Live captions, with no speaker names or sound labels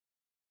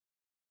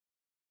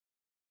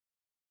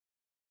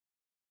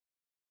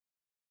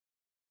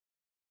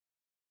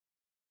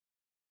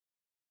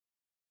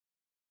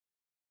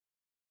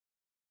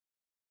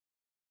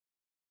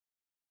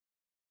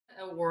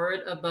a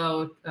word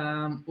about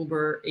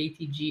Uber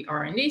ATG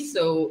R&D.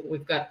 So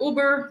we've got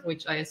Uber,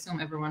 which I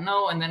assume everyone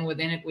know, and then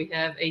within it we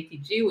have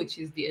ATG, which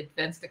is the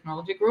Advanced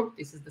Technology Group.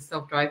 This is the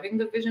self-driving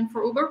division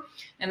for Uber.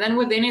 And then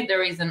within it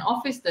there is an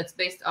office that's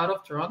based out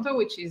of Toronto,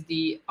 which is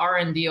the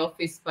R&D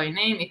office by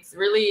name. It's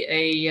really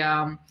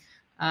a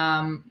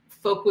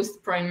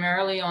focused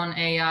primarily on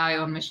AI,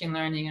 on machine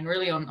learning, and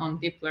really on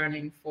deep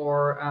learning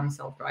for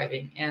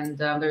self-driving. And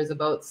there's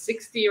about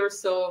 60 or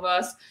so of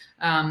us,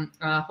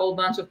 a whole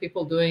bunch of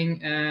people doing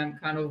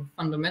kind of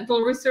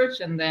fundamental research,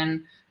 and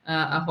then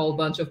a whole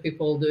bunch of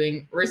people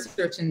doing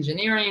research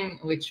engineering,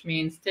 which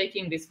means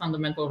taking this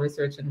fundamental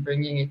research and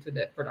bringing it to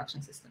the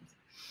production systems.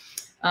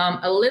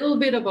 A little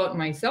bit about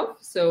myself.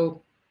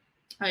 So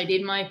I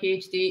did my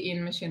PhD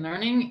in machine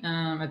learning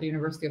at the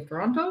University of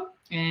Toronto,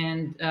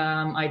 and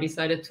I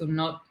decided to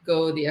not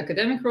go the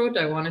academic route.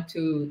 I wanted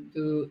to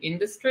do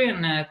industry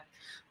and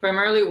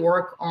primarily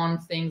work on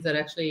things that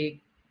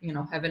actually, you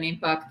know, have an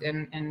impact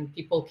and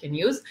people can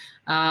use.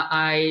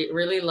 I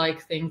really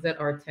like things that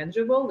are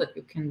tangible, that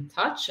you can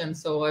touch, and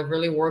so I've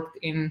really worked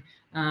in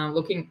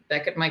looking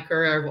back at my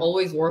career. I've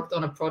always worked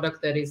on a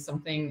product that is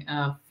something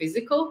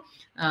physical,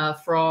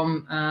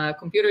 from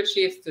computer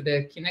chips to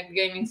the Kinect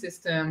gaming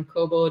system,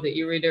 Kobo, the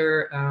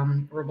e-reader,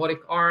 robotic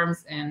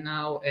arms, and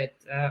now at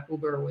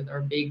Uber with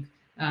our big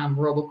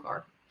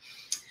robocar.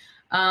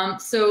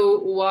 So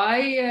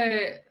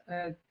why,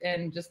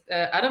 and just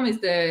Adam, is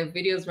the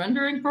videos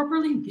rendering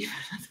properly, given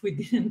that we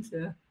didn't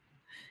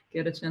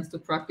get a chance to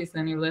practice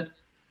any of that?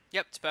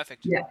 Yep, it's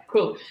perfect. Yeah,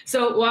 cool.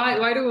 So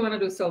why do we want to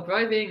do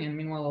self-driving? And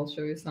meanwhile, I'll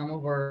show you some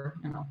of our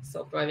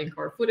self-driving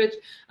car footage.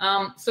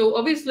 So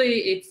obviously,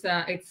 it's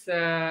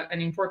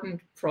an important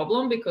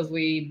problem because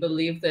we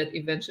believe that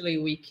eventually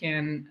we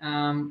can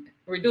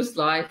reduce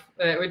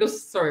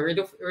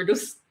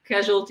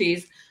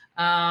casualties,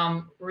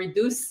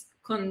 reduce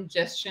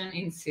congestion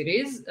in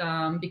cities,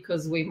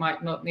 because we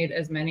might not need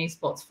as many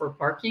spots for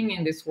parking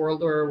in this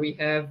world where we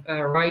have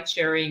ride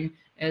sharing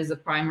as a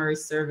primary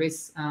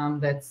service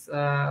that's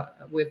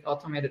with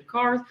automated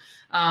cars.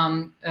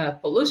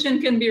 Pollution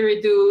can be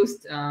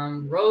reduced,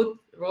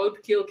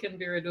 roadkill can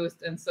be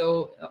reduced. And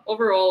so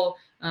overall,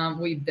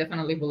 we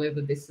definitely believe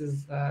that this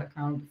is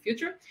kind of the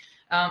future.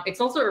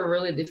 It's also a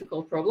really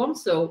difficult problem.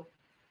 So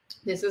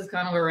this is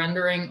kind of a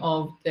rendering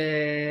of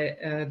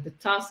the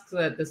tasks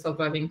that the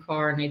self-driving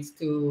car needs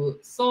to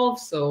solve.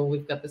 So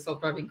we've got the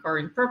self-driving car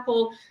in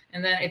purple,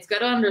 and then it's got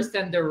to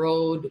understand the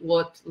road,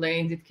 what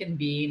lanes it can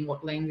be in,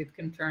 what lanes it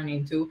can turn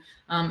into.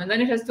 And then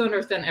it has to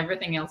understand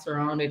everything else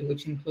around it,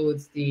 which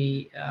includes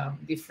the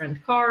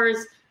different cars,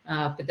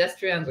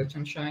 pedestrians, which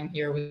I'm showing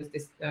here with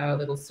these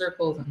little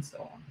circles and so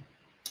on.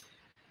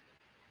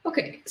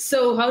 Okay,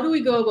 so how do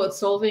we go about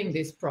solving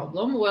this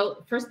problem?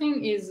 Well, first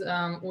thing is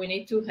we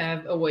need to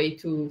have a way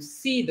to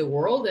see the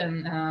world.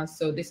 And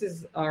so this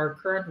is our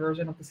current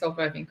version of the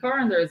self-driving car,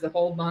 and there is a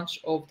whole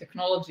bunch of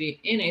technology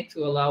in it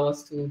to allow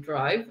us to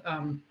drive.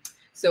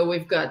 So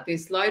we've got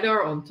this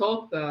LiDAR on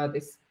top,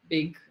 this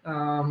big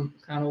kind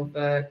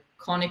of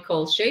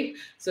conical shape.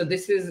 So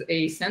this is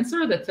a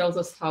sensor that tells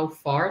us how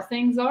far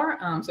things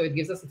are. So it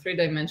gives us a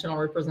three-dimensional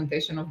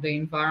representation of the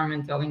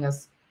environment, telling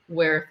us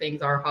where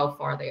things are, how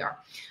far they are.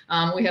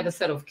 We have a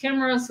set of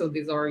cameras. So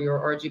these are your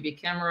RGB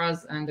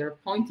cameras, and they're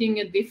pointing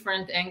at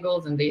different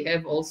angles, and they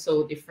have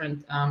also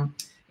different,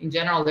 in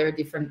general, there are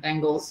different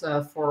angles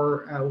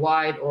for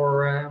wide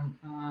or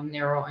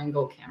narrow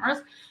angle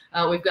cameras.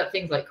 We've got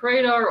things like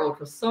radar,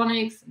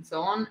 ultrasonics, and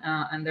so on.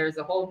 And there's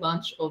a whole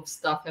bunch of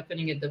stuff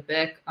happening at the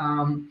back,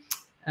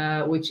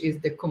 which is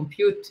the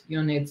compute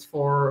units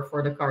for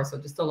the car. So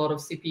just a lot of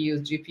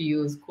CPUs,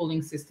 GPUs,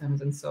 cooling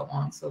systems, and so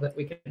on, so that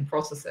we can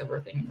process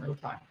everything in real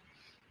time.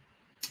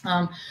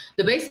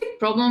 The basic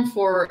problem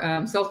for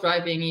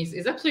self-driving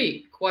is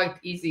actually quite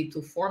easy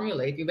to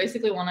formulate. You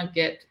basically want to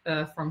get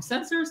from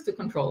sensors to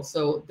control.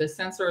 So the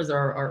sensors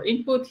are our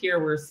input. Here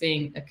we're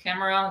seeing a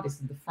camera. This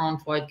is the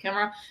front wide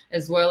camera,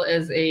 as well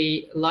as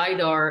a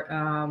LiDAR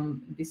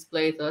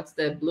display. That's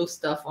the blue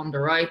stuff on the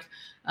right,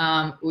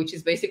 which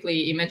is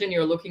basically, imagine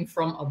you're looking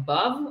from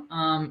above,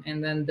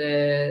 and then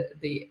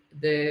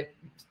the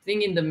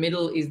thing in the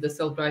middle is the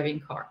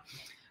self-driving car.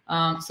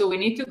 So we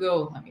need to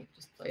go, let me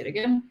just play it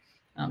again.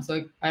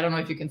 So I don't know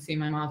if you can see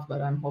my mouse, but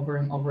I'm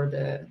hovering over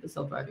the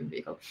self-driving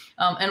vehicle.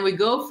 And we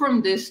go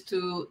from this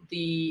to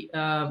the,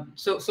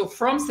 so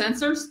from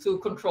sensors to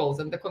controls.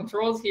 And the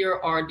controls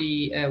here are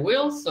the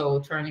wheels,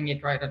 so turning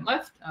it right and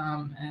left,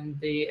 and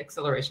the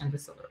acceleration,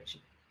 deceleration.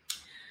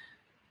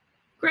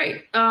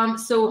 Great.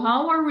 So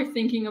how are we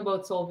thinking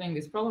about solving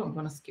this problem? I'm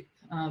going to skip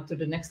to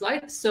the next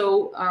slide.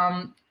 So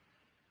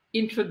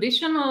in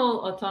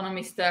traditional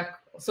autonomy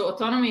stack, so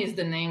autonomy is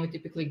the name we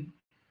typically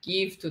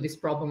give to this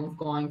problem of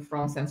going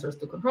from sensors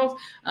to controls.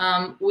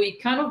 We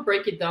kind of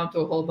break it down to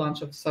a whole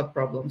bunch of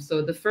sub-problems.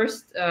 So the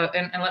first,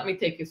 and let me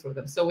take you through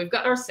them. So we've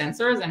got our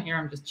sensors, and here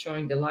I'm just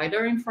showing the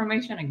LiDAR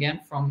information, again,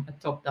 from a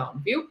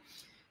top-down view.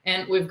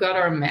 And we've got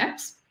our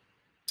maps.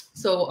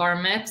 So our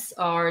maps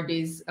are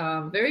these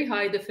very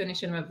high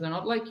definition maps. They're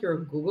not like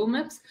your Google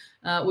Maps,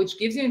 which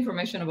gives you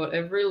information about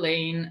every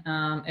lane,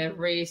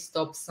 every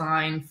stop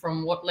sign,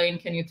 from what lane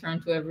can you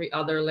turn to every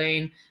other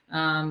lane,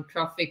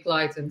 traffic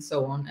lights, and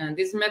so on. And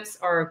these maps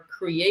are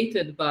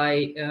created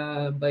by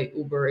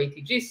Uber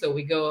ATG. So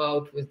we go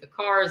out with the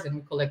cars and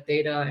we collect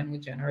data and we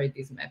generate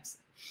these maps.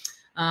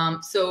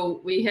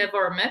 So we have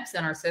our maps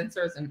and our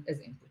sensors as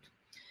input.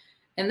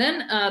 And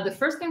then the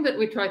first thing that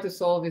we try to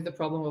solve is the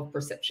problem of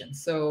perception.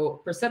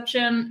 So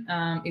perception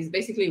is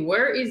basically,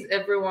 where is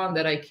everyone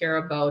that I care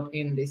about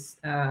in this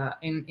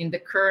in the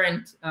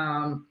current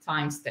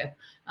time step?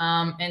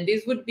 And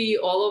this would be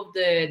all of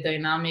the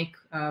dynamic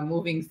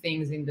moving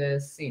things in the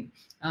scene.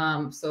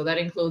 So that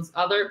includes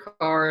other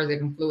cars, it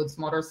includes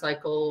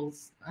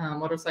motorcycles,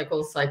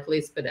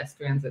 cyclists,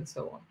 pedestrians, and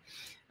so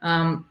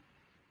on.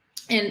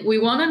 And we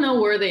want to know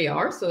where they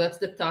are, so that's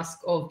the task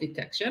of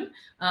detection.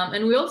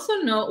 And we also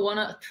want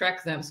to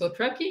track them. So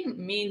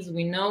tracking means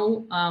we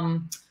know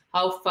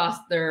how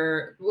fast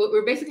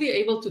we're basically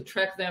able to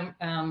track them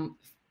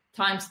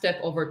time step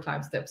over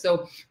time step.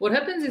 So what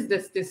happens is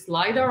this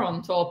LiDAR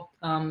on top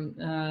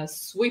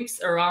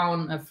sweeps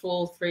around a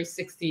full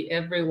 360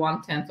 every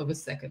 1/10 of a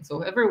second.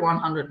 So every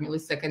 100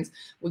 milliseconds,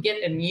 we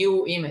get a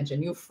new image, a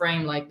new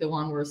frame like the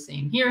one we're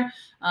seeing here.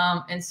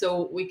 And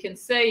so we can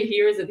say,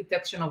 here is a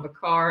detection of a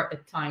car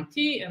at time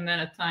t, and then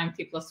at time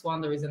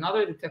t+1, there is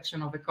another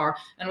detection of a car.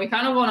 And we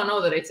kind of want to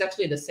know that it's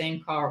actually the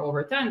same car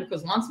over time,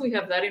 because once we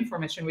have that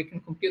information, we can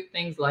compute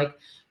things like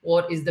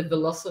what is the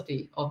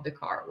velocity of the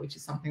car, which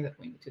is something that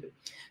we need to do.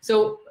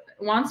 So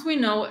once we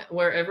know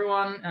where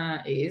everyone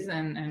is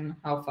and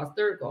how fast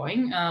they're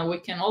going, we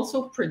can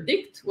also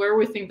predict where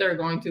we think they're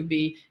going to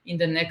be in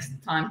the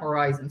next time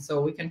horizon.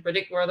 So we can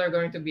predict where they're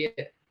going to be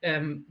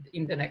in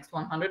the next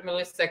 100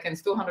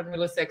 milliseconds, 200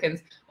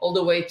 milliseconds, all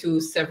the way to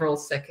several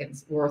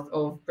seconds worth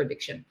of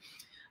prediction.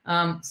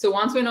 So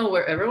once we know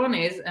where everyone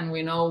is and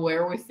we know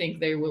where we think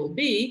they will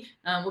be,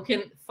 we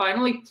can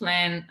finally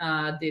plan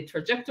the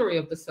trajectory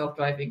of the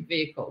self-driving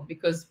vehicle,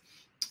 because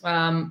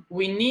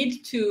we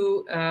need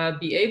to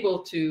be able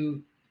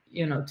to,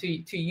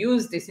 to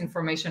use this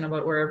information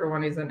about where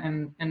everyone is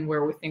and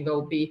where we think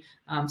they'll be,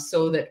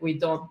 so that we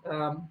don't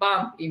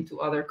bump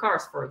into other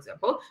cars, for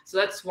example. So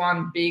that's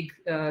one big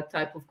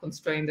type of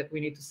constraint that we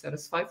need to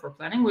satisfy for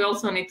planning. We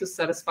also need to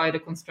satisfy the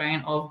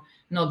constraint of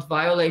not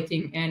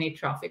violating any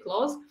traffic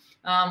laws.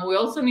 We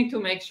also need to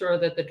make sure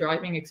that the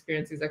driving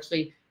experience is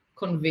actually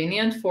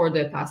convenient for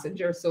the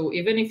passenger. So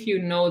even if you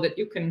know that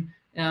you can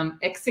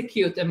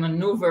execute a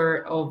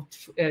maneuver of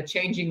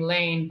changing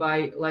lane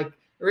by like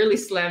really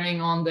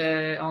slamming on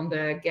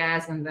the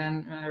gas and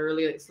then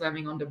really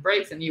slamming on the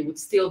brakes, and you would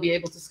still be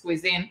able to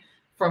squeeze in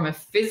from a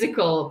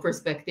physical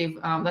perspective,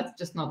 that's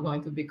just not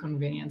going to be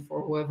convenient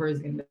for whoever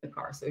is in the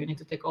car. So you need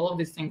to take all of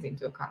these things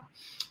into account.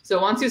 So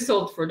once you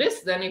solved for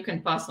this, then you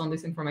can pass on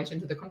this information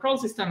to the control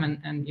system,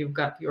 and you've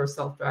got your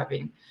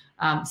self-driving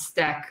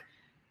stack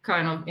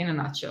kind of in a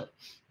nutshell.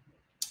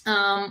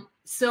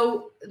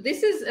 So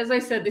this is, as I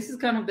said, this is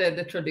kind of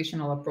the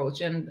traditional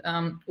approach. And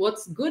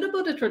what's good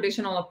about the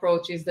traditional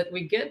approach is that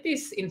we get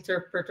this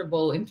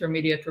interpretable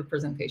intermediate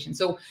representation.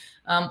 So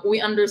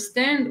we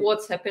understand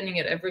what's happening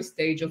at every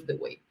stage of the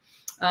way.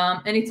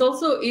 And it's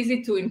also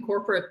easy to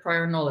incorporate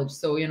prior knowledge.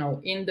 So,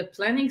 in the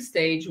planning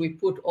stage, we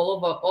put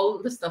all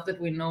the stuff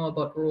that we know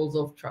about rules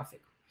of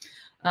traffic.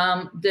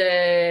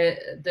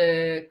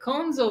 The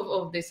cons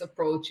of this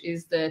approach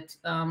is that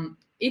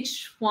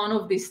each one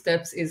of these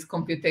steps is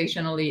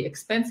computationally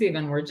expensive,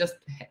 and we're just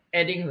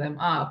adding them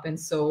up. And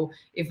so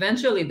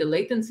eventually the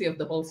latency of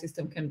the whole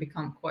system can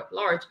become quite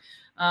large.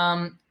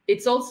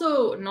 It's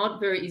also not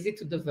very easy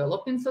to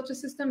develop in such a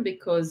system,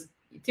 because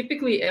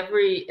typically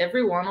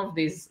every one of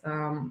these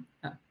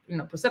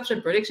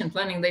perception, prediction,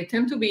 planning, they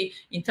tend to be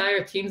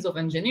entire teams of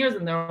engineers,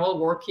 and they're all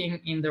working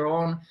in their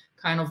own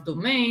kind of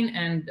domain.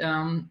 And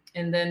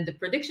then the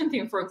prediction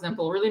team, for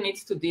example, really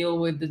needs to deal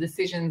with the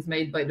decisions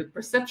made by the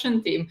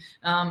perception team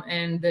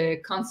and the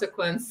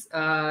consequence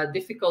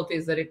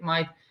difficulties that it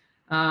might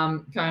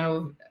kind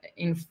of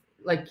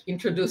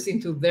introduce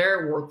into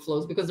their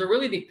workflows, because they're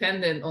really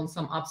dependent on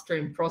some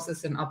upstream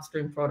process and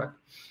upstream product.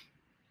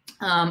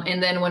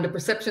 And then when the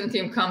perception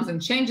team comes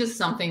and changes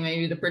something,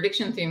 maybe the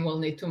prediction team will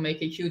need to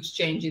make a huge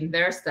change in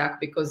their stack,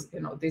 because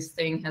this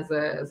thing has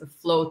a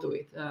flow to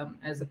it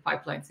as a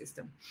pipeline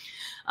system.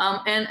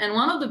 And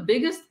one of the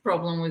biggest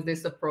problem with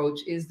this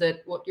approach is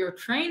that what you're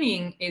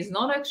training is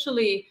not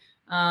actually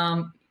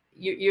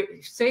you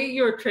say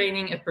you're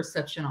training a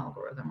perception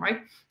algorithm,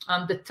 right?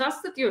 The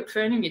task that you're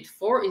training it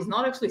for is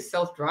not actually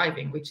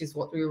self-driving, which is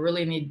what we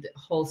really need the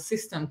whole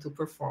system to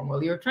perform.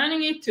 Well, you're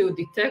training it to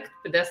detect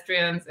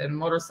pedestrians and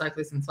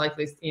motorcyclists and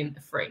cyclists in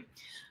a frame.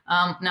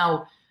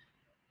 Now,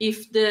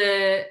 if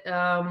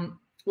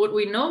what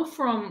we know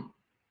from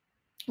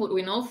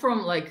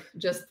like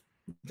just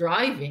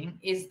driving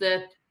is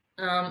that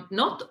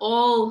not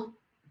all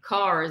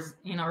cars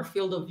in our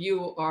field of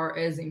view are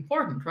as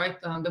important,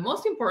 right? The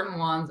most important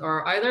ones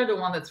are either the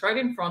one that's right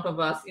in front of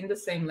us in the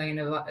same lane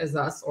as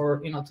us, or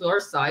to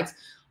our sides,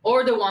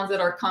 or the ones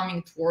that are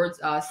coming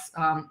towards us,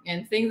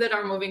 and things that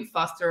are moving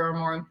faster are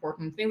more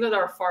important. Things that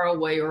are far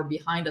away or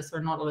behind us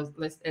are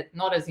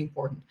not as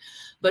important.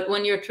 But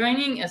when you're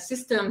training a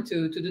system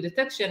to do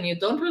detection, you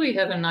don't really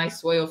have a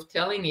nice way of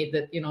telling it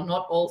that,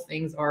 not all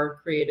things are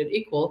created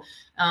equal.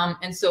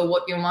 And so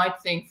what you might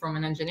think from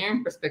an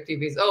engineering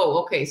perspective is,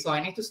 oh, okay, so I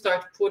need to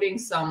start putting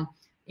some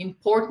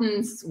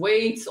importance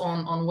weights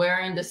on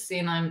where in the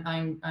scene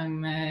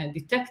I'm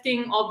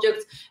detecting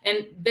objects.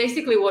 And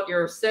basically what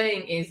you're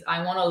saying is,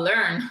 I want to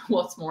learn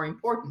what's more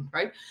important,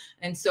 right?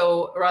 And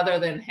so rather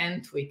than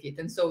hand tweak it.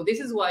 And so this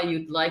is why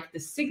you'd like the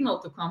signal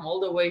to come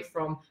all the way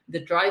from the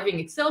driving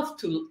itself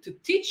to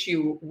teach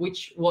you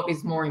what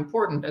is more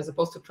important, as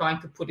opposed to trying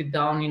to put it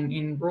down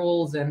in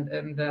rules and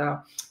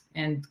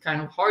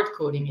kind of hard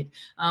coding it.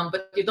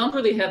 But you don't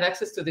really have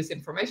access to this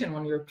information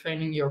when you're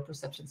training your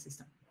perception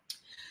system.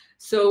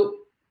 So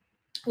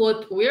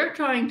what we're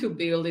trying to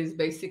build is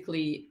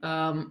basically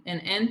an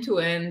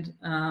end-to-end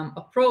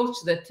approach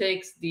that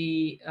takes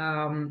the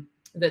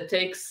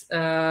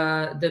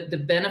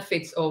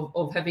benefits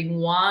of having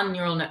one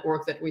neural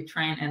network that we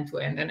train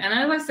end-to-end. And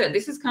as I said,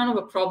 this is kind of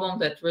a problem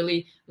that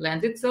really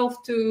lends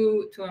itself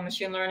to a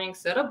machine learning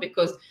setup,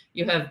 because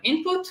you have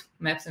input,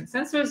 maps and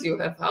sensors, you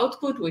have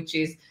output, which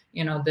is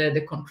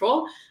the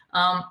control.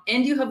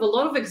 And you have a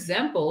lot of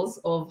examples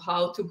of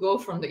how to go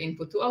from the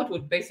input to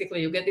output. Basically,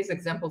 you get these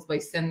examples by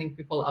sending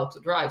people out to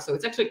drive. So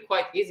it's actually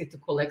quite easy to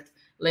collect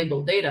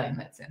labeled data in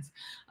that sense.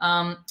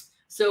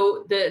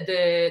 So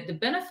the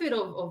benefit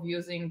of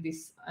using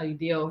this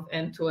idea of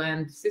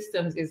end-to-end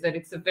systems is that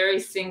it's a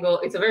very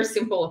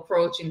simple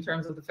approach in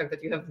terms of the fact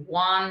that you have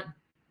one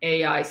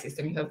AI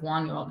system, you have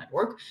one neural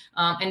network,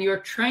 and you're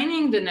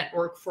training the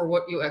network for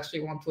what you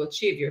actually want to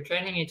achieve. You're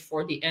training it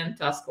for the end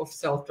task of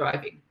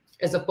self-driving,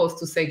 as opposed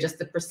to, say, just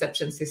the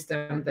perception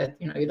system that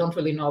you don't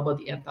really know about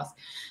the end task.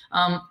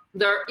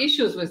 There are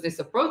issues with this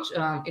approach.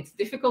 It's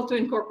difficult to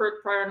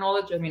incorporate prior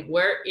knowledge. I mean,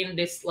 where in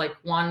this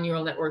one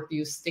neural network do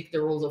you stick the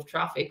rules of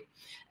traffic?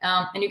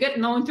 And you get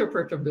no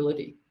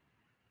interpretability.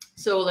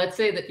 So let's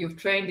say that you've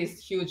trained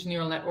this huge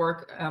neural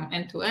network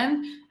end to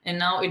end, and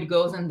now it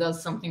goes and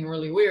does something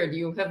really weird.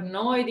 You have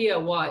no idea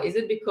why. Is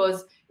it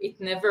because it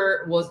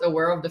never was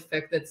aware of the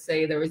fact that,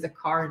 say, there is a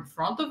car in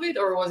front of it,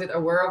 or was it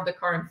aware of the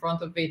car in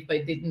front of it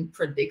but didn't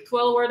predict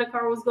well where the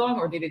car was going,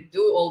 or did it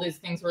do all these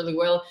things really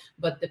well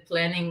but the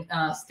planning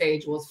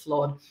stage was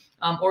flawed?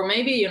 Or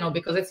maybe,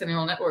 because it's a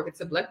neural network,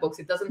 it's a black box,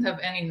 it doesn't have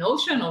any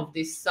notion of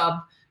this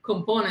sub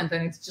component,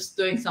 and it's just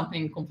doing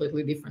something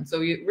completely different.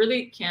 So you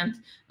really can't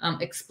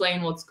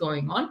explain what's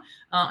going on.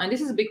 And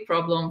this is a big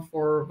problem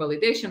for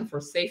validation,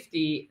 for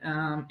safety,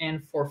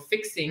 and for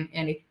fixing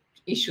any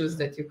issues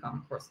that you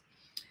come across.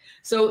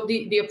 So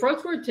the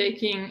approach we're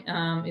taking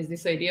is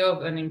this idea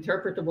of an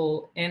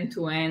interpretable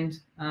end-to-end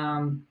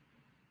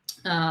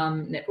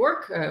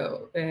network,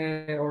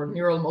 or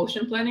neural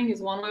motion planning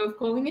is one way of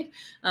calling it,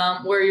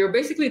 where you're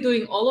basically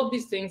doing all of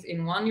these things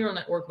in one neural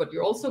network, but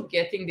you're also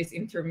getting these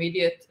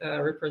intermediate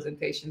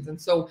representations. And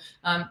so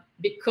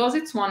because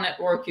it's one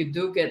network, you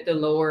do get the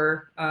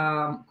lower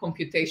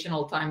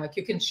computational time. Like,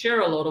 you can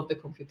share a lot of the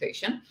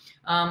computation.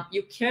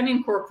 You can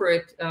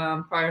incorporate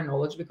prior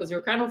knowledge, because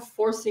you're kind of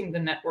forcing the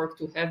network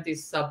to have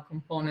these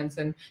subcomponents,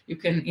 and you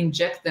can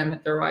inject them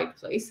at the right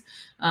place.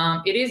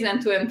 It is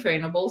end-to-end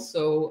trainable,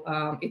 so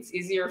it's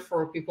easier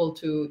for people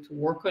to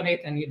work on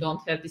it, and you don't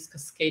have these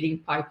cascading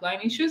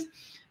pipeline issues.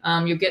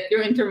 You get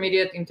your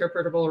intermediate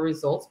interpretable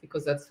results,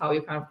 because that's how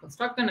you kind of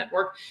construct the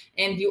network,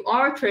 and you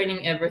are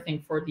training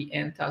everything for the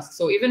end task.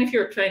 So even if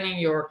you're training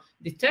your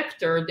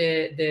detector,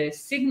 the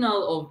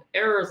signal of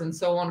errors and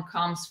so on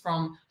comes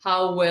from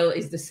how well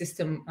is the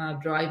system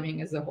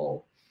driving as a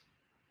whole.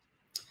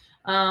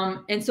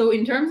 And so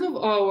in terms of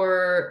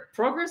our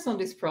progress on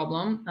this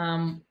problem,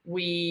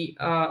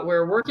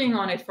 we're working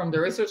on it from the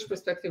research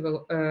perspective,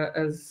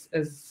 as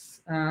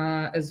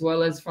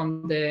well as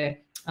from the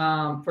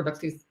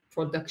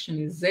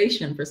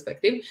productionization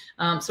perspective.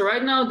 So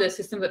right now, the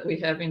system that we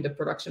have in the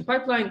production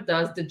pipeline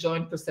does the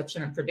joint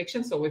perception and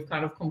prediction. So we've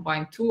kind of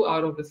combined 2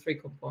 out of the 3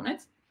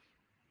 components.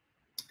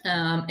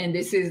 And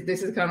this is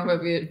kind of a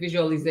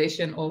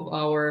visualization of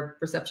our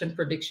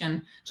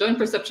joint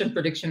perception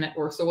prediction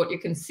network. So what you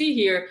can see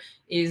here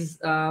is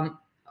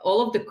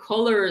all of the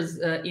colors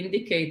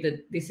indicate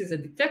that this is a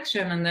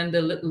detection, and then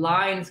the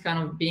lines kind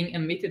of being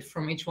emitted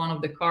from each one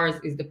of the cars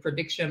is the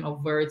prediction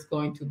of where it's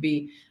going to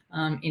be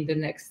in the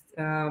next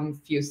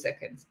few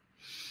seconds.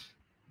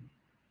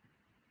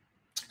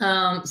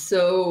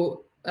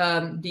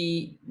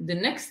 The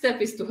next step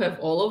is to have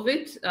all of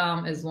it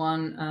as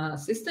one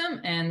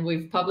system, and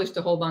we've published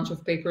a whole bunch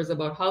of papers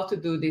about how to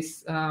do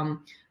this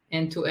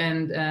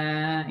end-to-end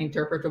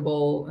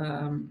interpretable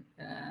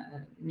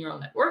neural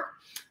network.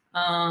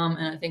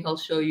 And I think I'll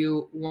show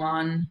you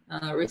one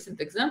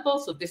recent example.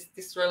 So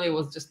this really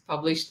was just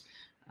published,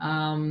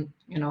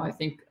 I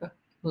think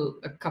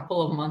a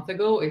couple of months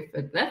ago, if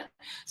at that.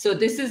 So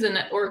this is a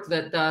network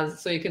that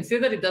does, so you can see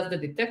that it does the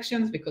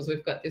detections because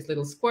we've got these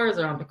little squares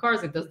around the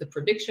cars. It does the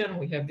prediction.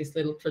 We have these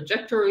little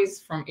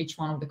trajectories from each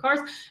one of the cars,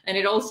 and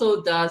it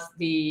also does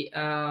the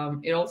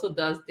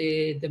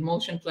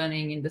motion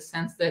planning in the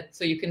sense that,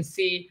 so you can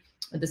see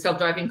the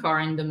self-driving car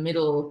in the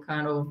middle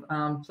kind of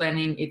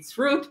planning its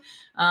route.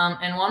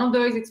 And one of the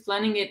ways it's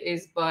planning it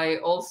is by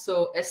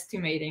also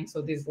estimating,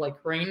 so these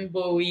like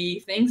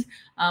rainbowy things,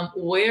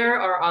 where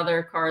are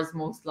other cars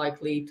most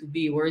likely to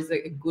be? Where is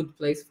a good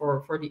place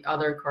for the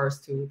other cars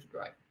to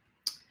drive?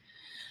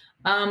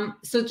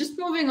 So just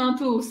moving on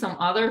to some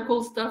other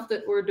cool stuff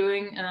that we're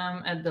doing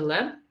at the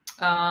lab.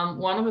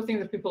 One of the things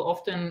that people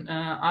often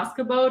ask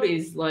about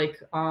is like,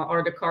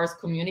 are the cars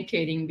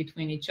communicating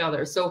between each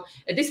other? So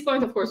at this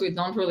point, of course, we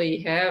don't really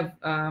have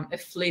a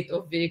fleet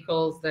of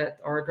vehicles that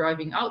are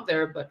driving out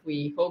there, but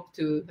we hope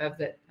to have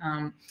that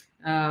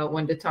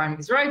when the time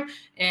is right.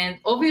 And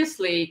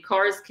obviously,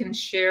 cars can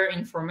share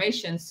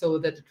information so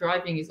that the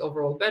driving is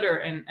overall better.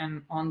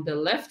 And on the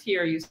left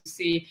here, you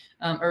see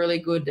a really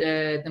good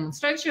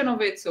demonstration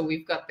of it. So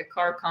we've got the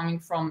car coming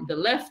from the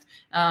left,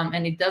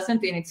 and it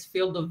doesn't in its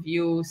field of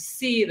view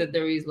see that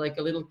there is like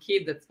a little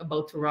kid that's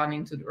about to run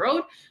into the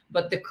road,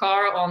 but the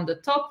car on the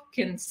top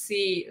can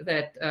see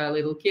that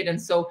little kid. And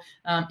so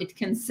it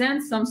can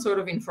send some sort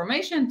of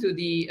information to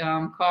the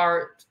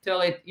car to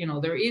tell it,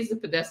 there is a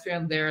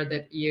pedestrian there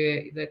that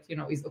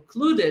is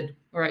occluded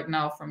right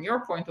now from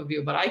your point of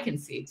view, but I can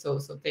see it. So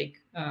take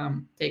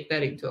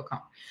that into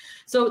account.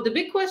 So the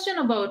big question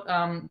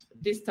about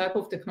this type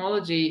of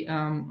technology,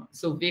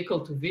 so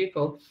vehicle to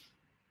vehicle,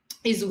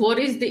 is what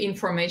is the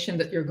information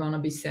that you're going to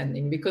be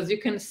sending? Because you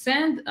can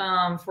send,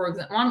 for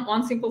example,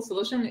 one simple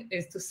solution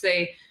is to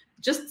say,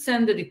 just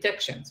send the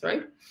detections,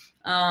 right?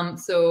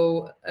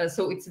 So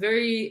it's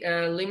very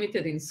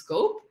limited in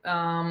scope,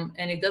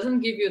 and it doesn't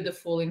give you the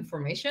full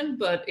information,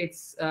 but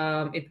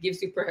it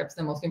gives you perhaps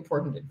the most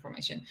important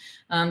information.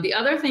 The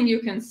other thing you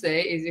can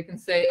say is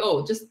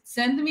oh, just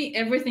send me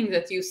everything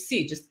that you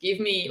see. Just give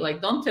me,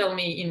 like, don't tell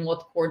me in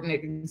what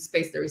coordinate in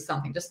space there is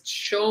something. Just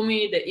show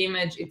me the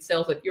image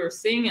itself that you're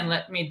seeing and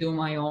let me do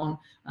my own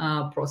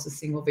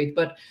processing of it.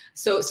 But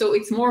so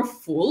it's more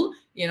full,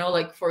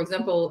 like, for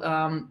example,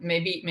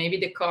 maybe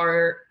the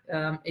car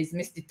is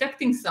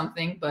misdetecting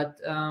something, but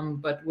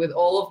with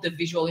all of the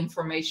visual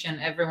information,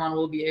 everyone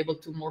will be able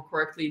to more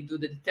correctly do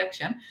the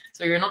detection.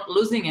 So you're not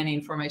losing any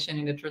information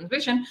in the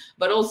transmission,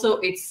 but also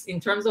it's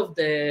in terms of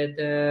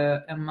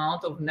the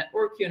amount of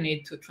network you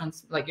need to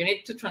you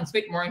need to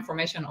transmit more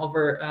information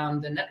over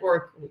the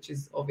network, which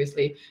is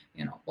obviously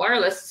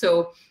wireless.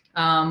 So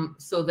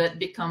that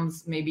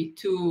becomes maybe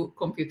too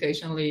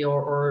computationally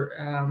or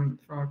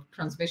from a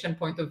transmission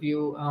point of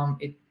view,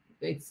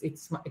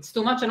 it's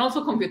too much, and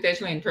also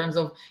computationally in terms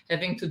of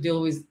having to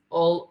deal with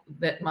all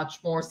that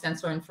much more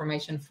sensor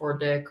information for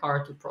the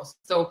car to process.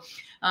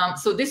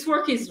 So this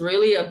work is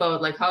really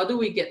about, like, how do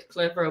we get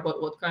clever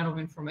about what kind of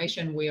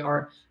information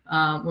we're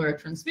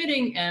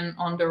transmitting. And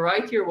on the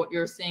right here, what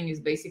you're seeing is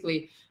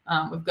basically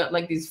we've got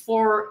like these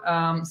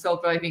 4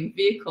 self-driving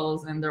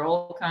vehicles, and they're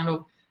all kind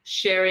of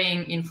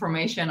sharing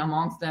information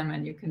amongst them,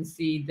 and you can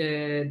see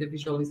the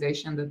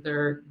visualization that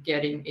they're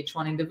getting each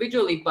one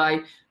individually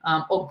by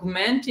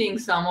augmenting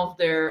some of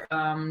their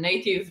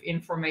native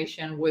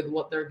information with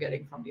what they're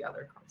getting from the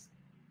other cars.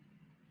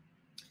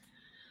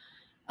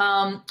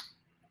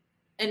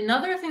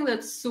 Another thing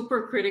that's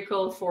super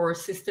critical for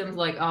systems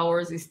like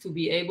ours is to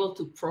be able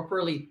to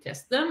properly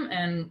test them.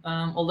 And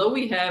although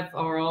we have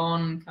our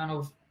own kind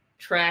of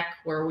track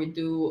where we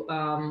do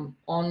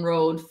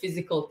on-road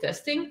physical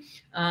testing,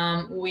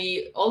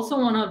 we also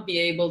want to be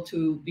able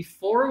to,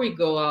 before we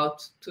go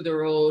out to the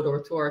road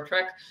or to our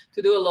track,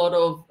 to do a lot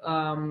of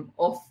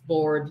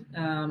off-board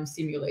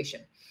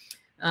simulation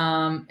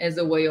as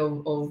a way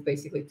of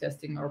basically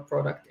testing our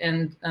product.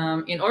 And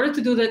in order to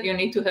do that, you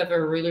need to have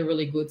a really,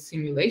 really good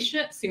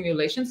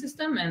simulation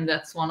system, and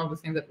that's one of the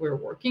things that we're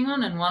working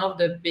on. And one of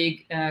the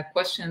big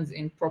questions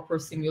in proper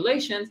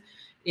simulations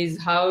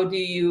is, how do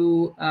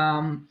you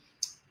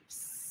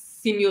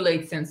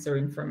simulate sensor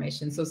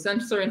information? So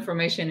sensor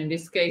information, in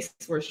this case,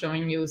 we're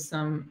showing you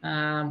some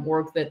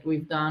work that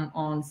we've done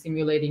on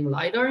simulating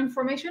LiDAR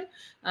information.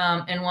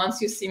 And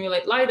once you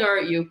simulate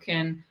LiDAR, you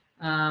can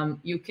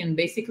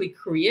basically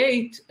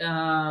create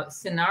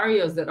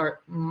scenarios that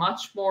are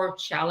much more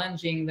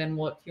challenging than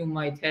what you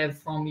might have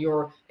from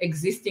your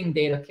existing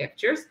data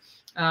captures.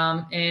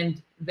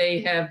 And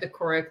they have the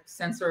correct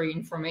sensory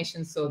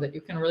information so that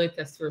you can really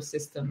test your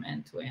system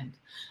end to end.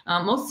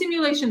 Most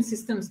simulation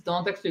systems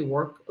don't actually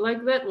work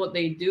like that. What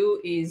they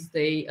do is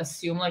they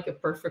assume like a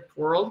perfect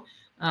world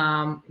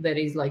that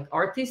is like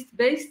artist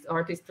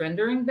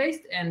rendering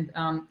based, and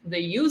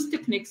they use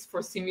techniques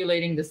for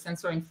simulating the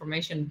sensor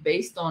information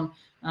based on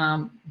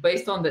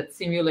that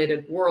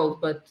simulated world.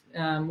 But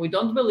we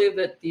don't believe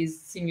that these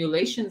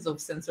simulations of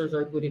sensors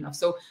are good enough.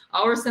 So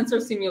our sensor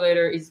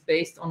simulator is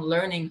based on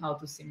learning how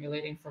to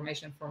simulate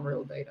information from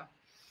real data.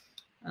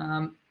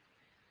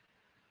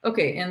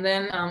 Okay, and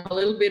then a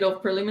little bit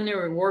of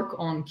preliminary work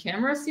on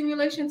camera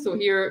simulation. So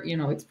here,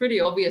 it's pretty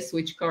obvious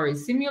which car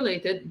is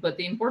simulated, but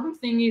the important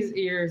thing is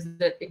here is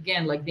that,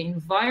 again, like the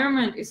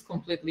environment is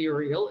completely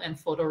real and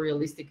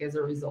photorealistic as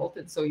a result.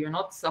 And so you're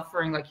not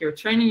suffering, like you're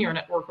training your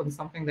network on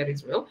something that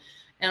is real.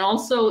 And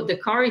also the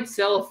car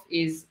itself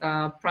is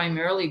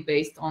primarily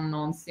based on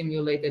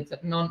non-simulated,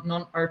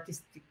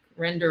 non-artistic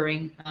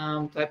rendering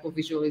type of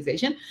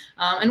visualization.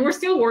 And we're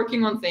still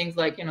working on things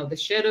like, the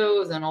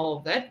shadows and all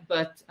of that.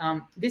 But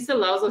this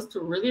allows us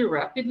to really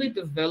rapidly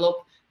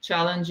develop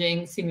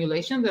challenging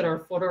simulations that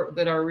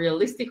are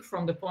realistic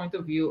from the point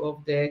of view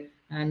of the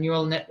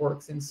neural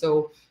networks. And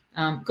so,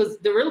 because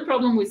the real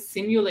problem with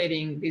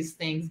simulating these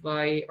things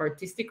by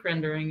artistic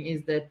rendering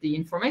is that the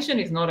information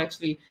is not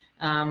actually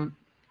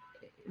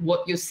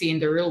what you see in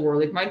the real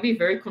world. It might be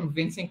very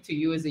convincing to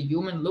you as a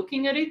human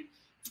looking at it,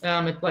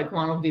 it's like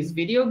one of these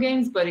video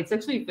games, but it's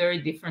actually very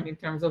different in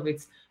terms of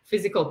its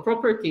physical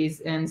properties.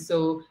 And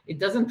so it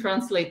doesn't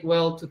translate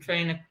well to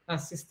train a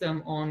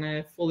system on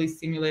a fully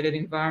simulated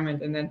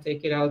environment and then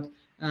take it out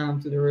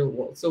to the real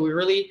world. So we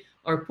really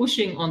are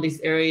pushing on this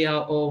area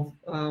of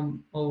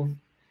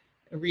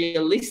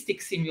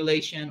realistic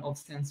simulation of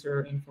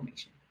sensor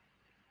information.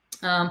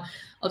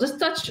 I'll just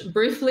touch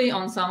briefly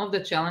on some of the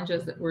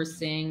challenges that we're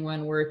seeing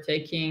when we're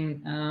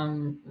taking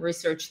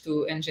research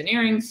to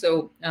engineering.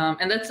 So,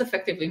 and that's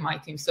effectively my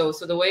team. So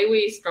the way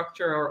we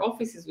structure our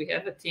office is we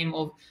have a team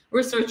of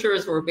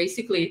researchers who are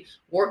basically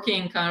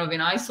working kind of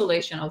in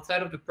isolation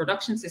outside of the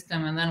production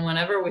system. And then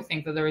whenever we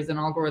think that there is an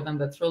algorithm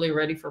that's really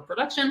ready for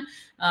production,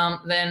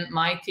 then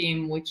my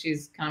team, which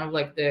is kind of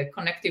like the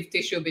connective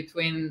tissue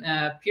between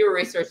pure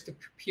research to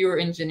pure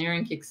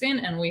engineering, kicks in,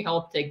 and we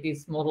help take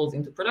these models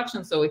into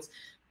production. So it's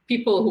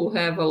people who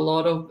have a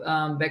lot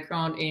of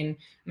background in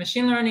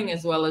machine learning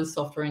as well as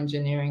software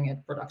engineering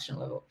at production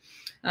level.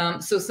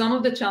 So some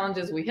of the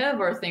challenges we have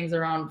are things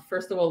around,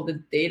 first of all,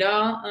 the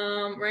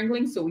data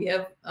wrangling. So we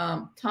have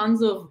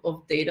tons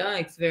of data.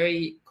 It's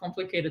very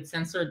complicated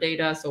sensor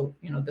data. So,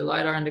 the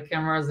LiDAR and the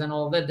cameras and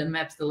all that, the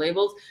maps, the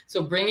labels.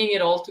 So bringing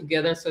it all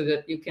together so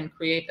that you can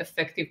create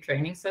effective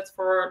training sets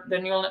for the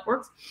neural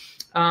networks.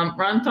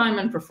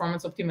 Runtime and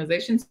performance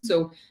optimization.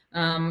 So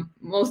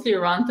mostly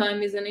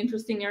runtime is an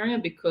interesting area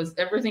because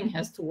everything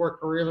has to work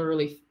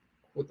really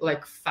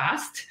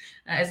fast.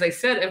 As I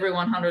said, every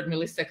 100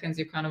 milliseconds,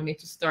 you kind of need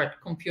to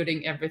start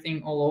computing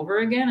everything all over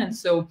again. And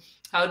so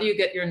how do you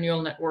get your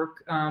neural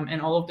network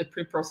and all of the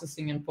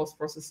pre-processing and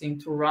post-processing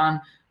to run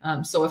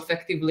so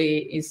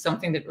effectively is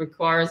something that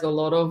requires a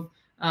lot of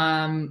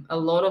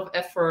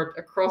effort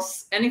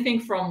across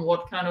anything from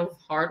what kind of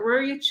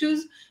hardware you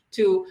choose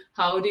to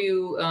how do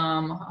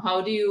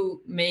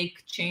you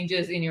make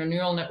changes in your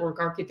neural network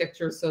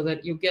architecture so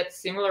that you get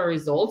similar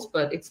results,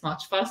 but it's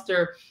much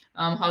faster.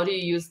 How do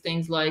you use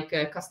things like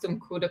custom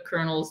CUDA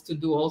kernels to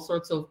do all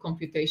sorts of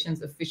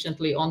computations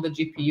efficiently on the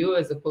GPU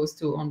as opposed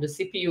to on the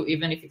CPU,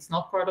 even if it's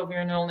not part of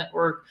your neural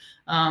network?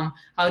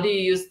 How do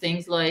you use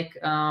things like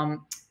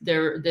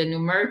the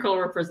numerical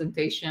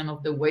representation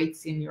of the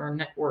weights in your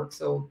network?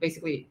 So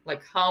basically,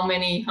 like how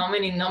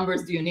many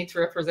numbers do you need to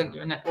represent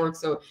your network?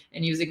 So,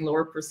 and using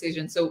lower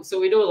precision. So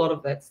we do a lot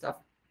of that stuff.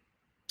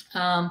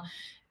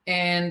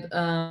 And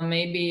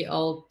maybe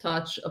I'll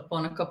touch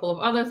upon a couple of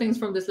other things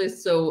from this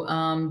list. So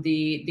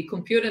the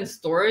compute and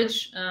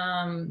storage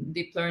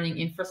deep learning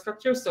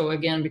infrastructure. So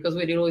again, because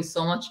we deal with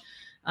so much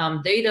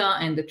data,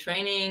 and the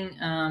training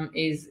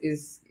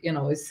is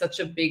such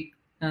a big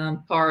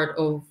part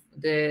of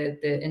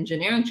the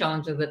engineering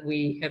challenges that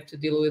we have to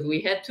deal with.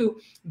 We had to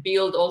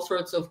build all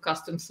sorts of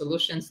custom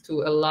solutions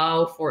to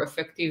allow for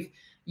effective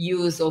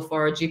use of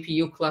our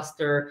GPU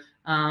cluster.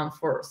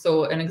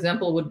 So an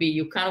example would be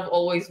you kind of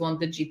always want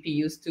the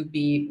GPUs to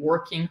be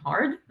working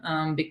hard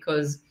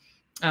because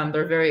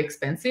they're very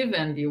expensive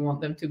and you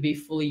want them to be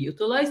fully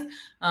utilized.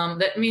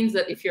 That means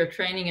that if you're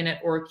training a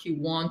network, you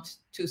want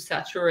to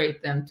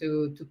saturate them,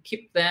 to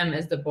keep them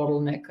as the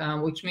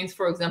bottleneck, which means,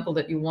 for example,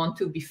 that you want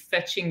to be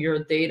fetching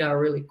your data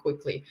really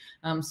quickly.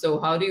 So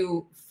how do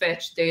you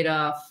fetch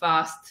data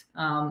fast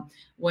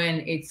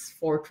when it's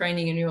for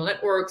training a neural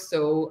network?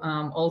 So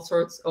all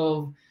sorts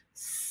of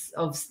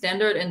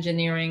standard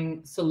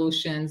engineering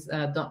solutions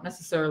don't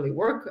necessarily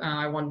work.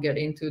 I won't get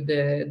into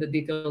the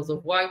details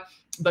of why,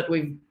 but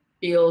we've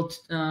built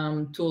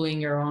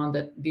tooling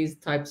around these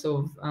types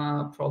of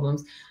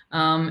problems.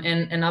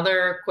 And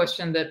another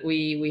question that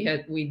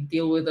we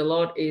deal with a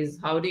lot is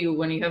how do you,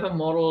 when you have a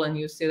model and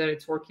you see that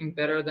it's working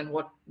better than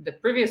what the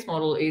previous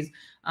model is,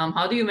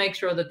 how do you make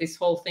sure that this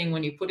whole thing,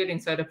 when you put it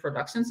inside a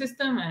production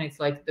system and it's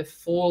like the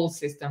full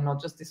system,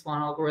 not just this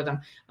one algorithm,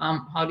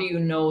 how do you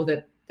know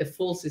that the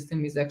full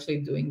system is actually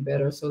doing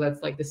better? So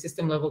that's like the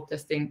system level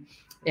testing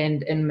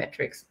and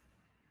metrics.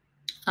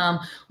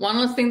 One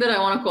last thing that I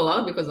want to call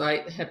out, because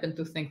I happen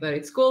to think that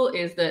it's cool,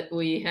 is that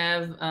we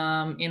have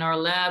in our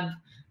lab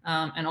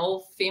an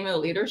all-female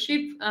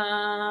leadership.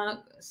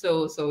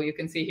 So you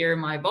can see here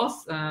my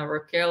boss,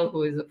 Raquel,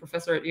 who is a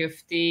professor at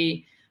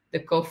UFT, the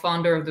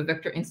co-founder of the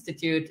Vector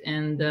Institute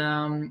and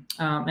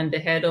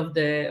the head of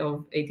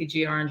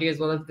ATG R&D, as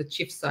well as the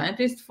chief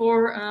scientist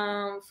for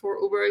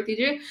Uber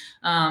ATG.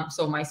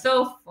 So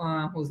myself,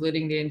 who's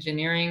leading the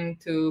engineering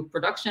to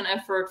production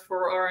effort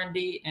for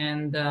R&D,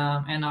 and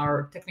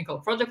our technical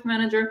project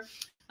manager.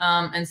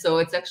 And so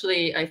it's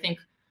actually, I think,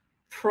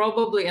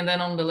 probably, and then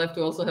on the left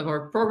we also have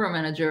our program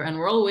manager, and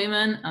we're all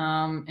women,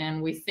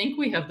 and we think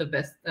we have the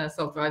best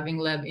self-driving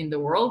lab in the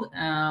world.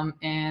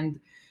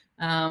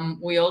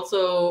 We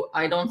also,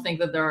 I don't think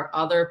that there are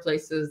other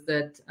places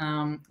that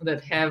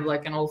that have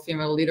like an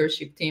all-female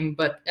leadership team,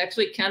 but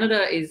actually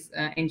Canada is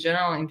in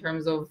general, in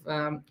terms of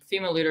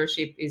female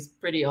leadership, is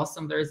pretty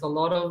awesome. There's a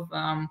lot of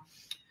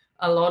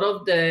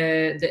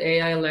the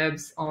AI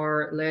labs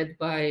are led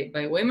by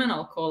women.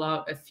 I'll call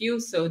out a few.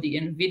 So the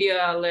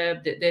NVIDIA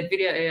lab, the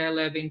NVIDIA AI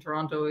lab in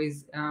Toronto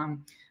is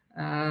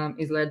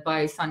led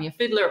by Sanya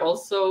Fiedler,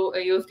 also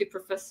a U of T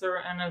professor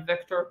and a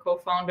Vector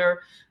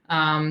co-founder.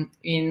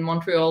 In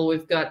Montreal,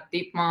 we've got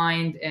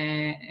DeepMind,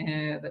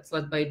 that's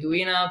led by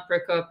Duina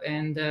Prekop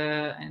and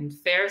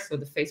FAIR, so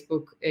the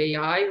Facebook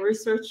AI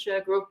research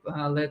group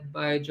led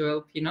by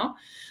Joël Pinault.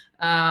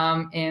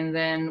 And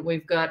then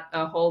we've got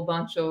a whole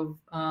bunch of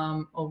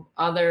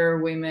other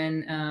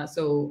women.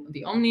 So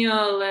the Omnia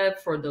Lab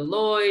for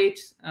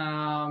Deloitte,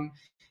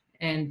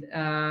 and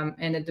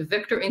at the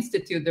Vector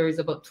Institute, there is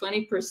about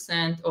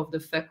 20% of the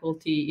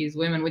faculty is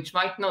women, which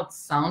might not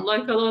sound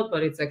like a lot,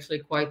 but it's actually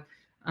quite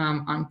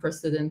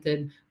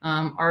unprecedented.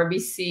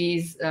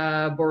 RBC's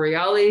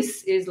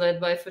Borealis is led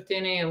by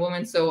Fatini, a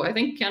woman. So I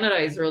think Canada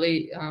is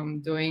really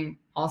doing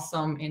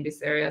awesome in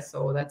this area.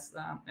 So that's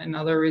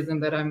another reason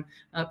that I'm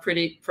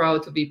pretty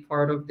proud to be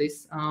part of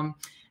this.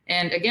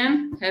 And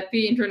again,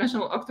 happy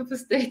International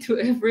Octopus Day to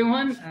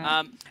everyone.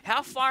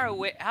 How far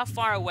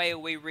away are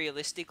we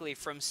realistically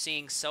from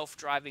seeing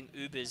self-driving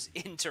Ubers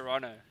in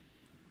Toronto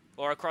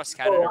or across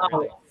Canada?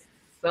 Oh,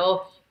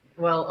 wow.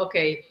 Well,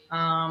 okay.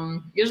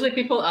 Usually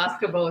people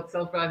ask about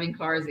self-driving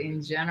cars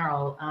in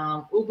general.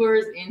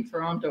 Ubers in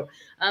Toronto.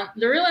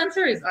 The real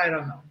answer is I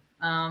don't know.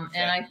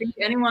 And I think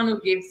anyone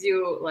who gives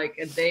you like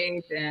a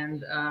date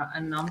and a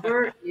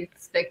number is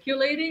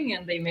speculating,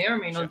 and they may or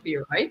may not be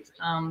right.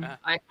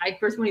 I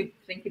personally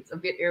think it's a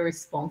bit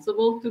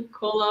irresponsible to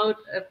call out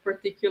a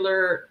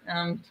particular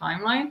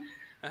timeline.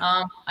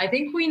 I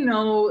think we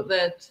know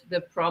that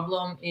the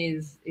problem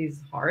is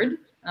hard.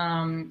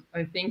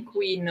 I think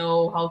we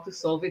know how to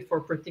solve it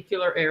for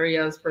particular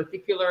areas,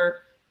 particular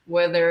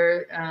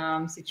weather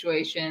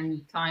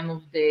situation, time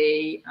of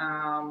day,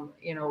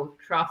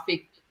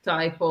 traffic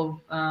type of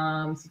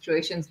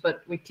situations,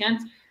 but we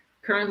can't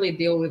currently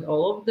deal with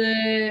all of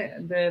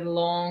the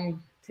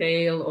long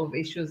tail of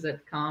issues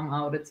that come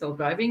out at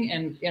self-driving.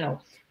 And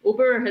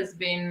Uber has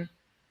been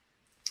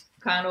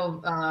kind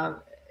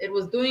of it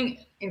was doing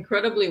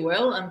incredibly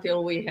well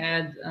until we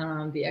had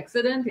the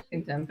accident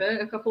in Tempe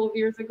a couple of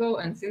years ago,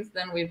 and since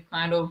then we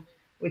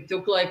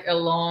took like a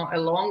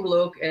long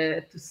look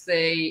to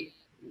say,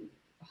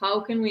 how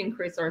can we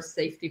increase our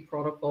safety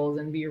protocols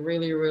and be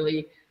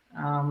really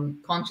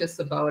conscious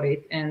about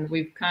it. And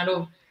we've kind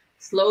of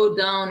slowed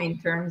down in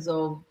terms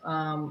of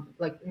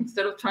like,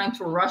 instead of trying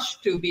to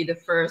rush to be the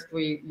first,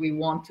 we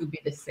want to be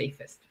the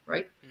safest,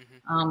 right?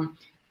 Mm-hmm.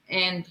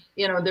 And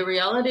the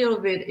reality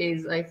of it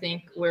is, I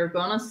think we're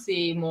gonna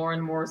see more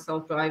and more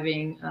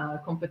self-driving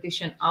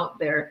competition out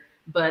there.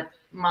 But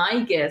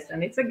my guess,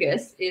 and it's a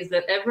guess, is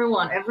that every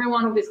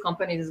one of these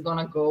companies is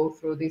gonna go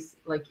through this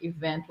like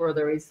event where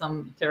there is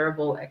some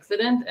terrible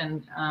accident,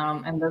 and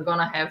they're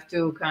gonna have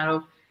to kind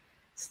of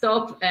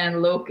stop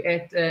and look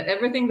at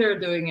everything they're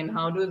doing and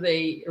how do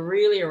they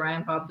really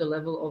ramp up the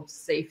level of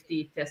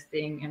safety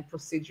testing and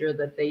procedure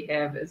that they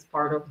have as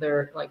part of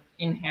their like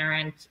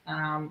inherent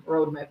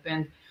roadmap.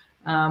 And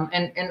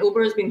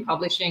Uber has been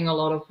publishing a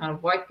lot of kind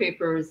of white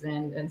papers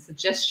and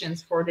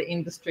suggestions for the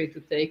industry to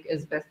take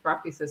as best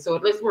practices. So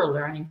at least we're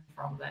learning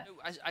from that.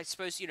 I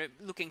suppose,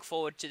 looking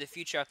forward to the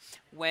future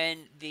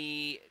when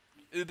the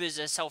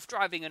Ubers are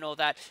self-driving and all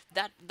that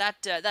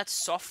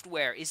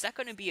software, is that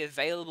going to be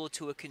available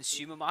to a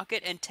consumer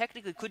market? And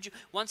technically,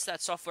 once that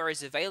software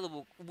is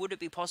available, would it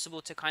be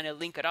possible to kind of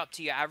link it up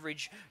to your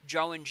average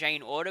Joe and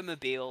Jane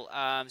automobile?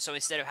 So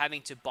instead of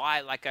having to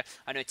buy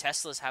I know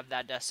Teslas have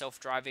that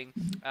self-driving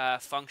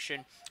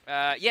function.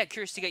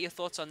 Curious to get your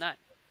thoughts on that.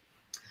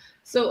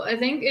 So I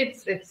think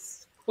it's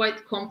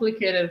quite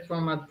complicated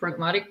from a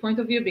pragmatic point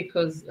of view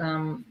because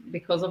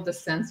of the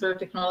sensor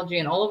technology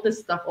and all of this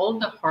stuff, all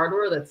of the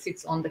hardware that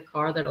sits on the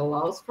car that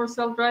allows for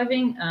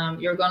self-driving,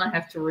 you're gonna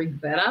have to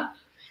rig that up.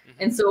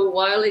 Mm-hmm. And so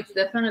while it's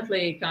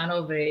definitely kind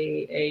of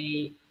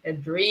a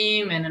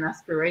dream and an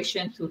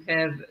aspiration to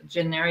have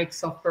generic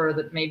software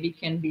that maybe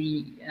can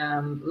be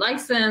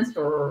licensed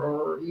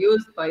or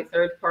used by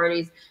third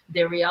parties,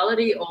 the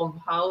reality of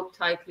how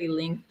tightly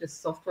linked the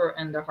software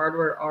and the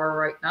hardware are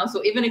right now.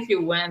 So even if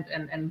you went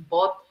and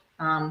bought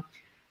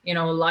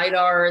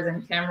LiDARs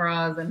and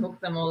cameras and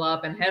hooked them all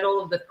up and had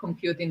all of that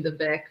compute in the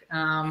back,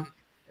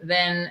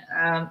 then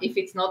if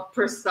it's not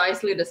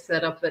precisely the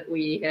setup that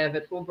we have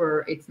at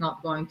Uber, it's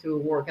not going to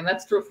work. And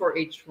that's true for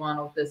each one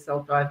of the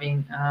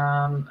self-driving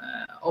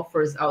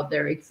offers out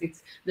there.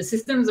 It's the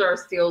systems are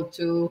still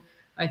too,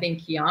 I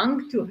think,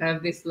 young to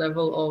have this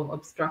level of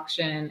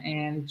abstraction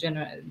and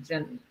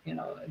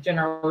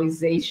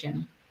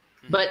generalization.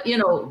 But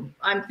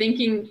I'm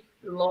thinking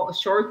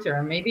short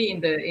term, maybe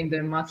in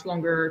the much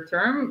longer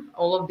term,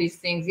 all of these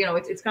things,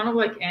 it's kind of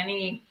like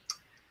any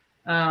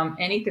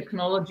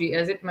technology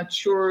as it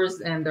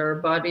matures, and there are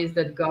bodies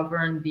that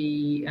govern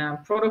the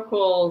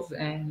protocols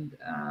and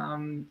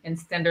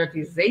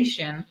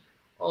standardization.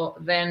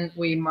 Then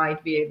we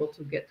might be able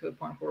to get to a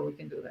point where we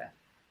can do that.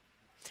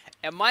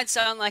 It might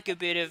sound like a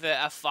bit of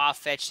a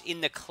far-fetched in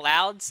the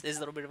clouds. There's a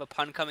little bit of a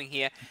pun coming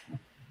here.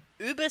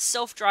 Uber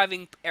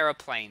self-driving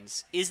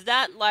aeroplanes, is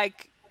that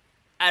like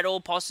at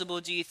all possible?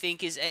 Do you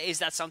think is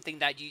that something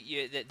that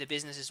the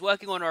business is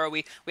working on, or are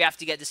we have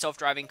to get the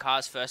self-driving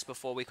cars first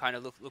before we kind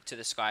of look to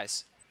the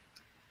skies?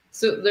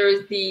 So there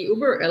is the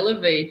Uber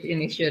Elevate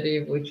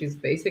initiative, which is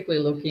basically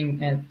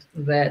looking at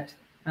that.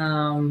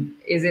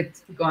 Is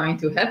it going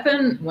to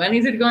happen? When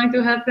is it going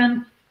to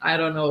happen? I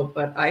don't know,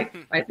 but I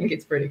think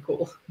it's pretty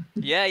cool.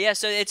 Yeah.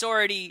 So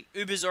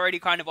Uber's already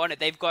kind of on it.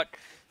 They've got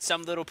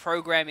some little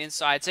program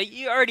inside. So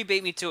you already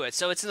beat me to it.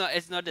 So it's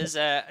not as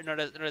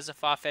a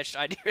far-fetched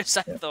idea as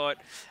I thought.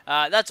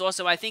 That's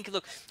awesome. I think,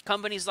 look,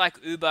 companies like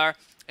Uber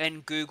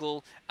and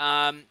Google,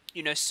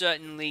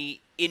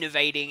 certainly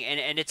innovating,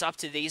 and it's up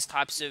to these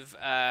types of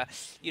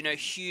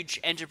huge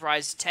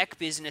enterprise tech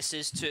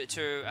businesses to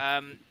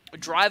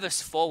drive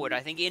us forward.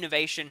 I think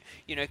innovation,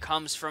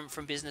 comes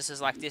from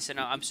businesses like this, and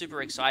I'm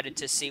super excited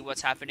to see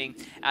what's happening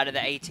out of the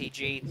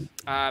ATG,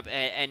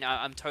 and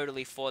I'm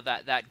totally for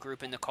that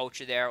group and the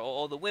culture there,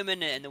 all the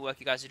women and the work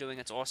you guys are doing.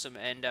 It's awesome,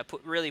 and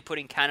really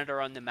putting Canada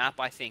on the map,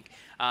 I think,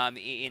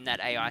 in that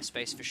AI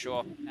space for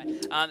sure.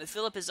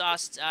 Philip has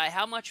asked,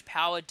 how much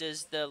power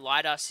does the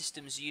LiDAR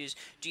systems use?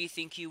 Do you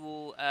think you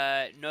will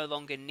no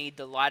longer need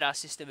the LiDAR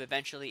system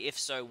eventually? If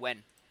so,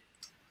 when?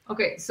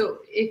 Okay, so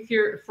if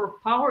you're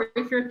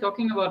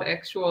talking about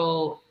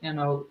actual,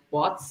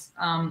 watts,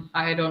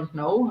 I don't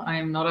know.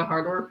 I'm not a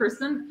hardware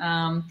person.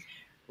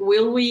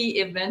 Will we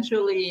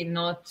eventually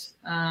not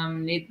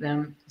need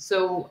them?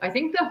 So I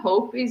think the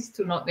hope is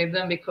to not need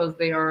them because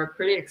they are a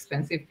pretty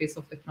expensive piece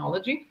of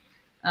technology.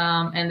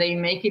 And they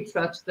make it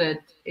such that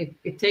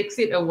it takes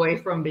it away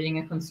from being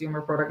a consumer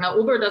product. Now,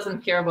 Uber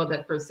doesn't care about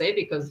that per se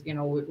because,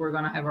 we're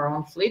going to have our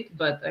own fleet.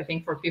 But I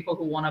think for people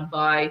who want to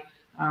buy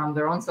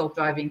their own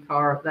self-driving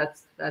car,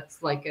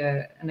 that's like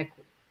an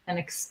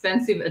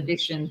expensive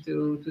addition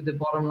to the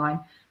bottom line.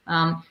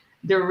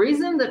 The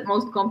reason that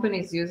most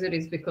companies use it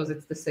is because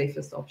it's the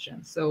safest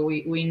option. So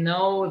we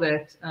know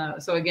that.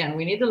 So again,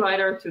 we need the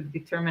LiDAR to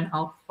determine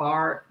how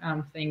far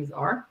things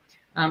are.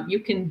 You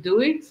can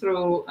do it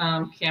through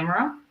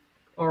camera,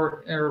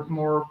 or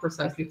more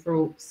precisely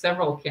through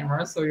several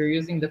cameras. So you're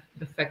using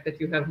the fact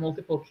that you have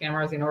multiple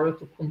cameras in order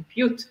to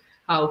compute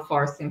how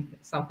far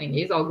something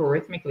is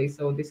algorithmically.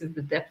 So this is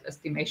the depth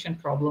estimation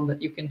problem,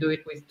 that you can do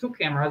it with two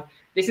cameras.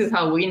 This is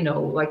how we know,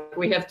 like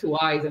we have two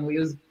eyes and we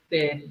use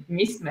the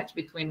mismatch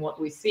between what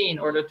we see in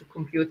order to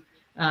compute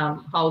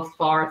how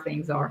far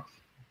things are.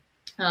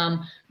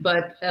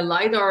 But a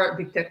LiDAR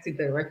detects it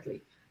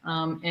directly.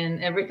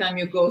 And every time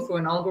you go through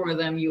an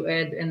algorithm, you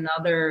add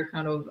another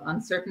kind of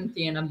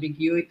uncertainty and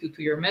ambiguity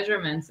to your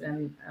measurements.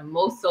 And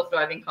most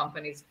self-driving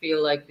companies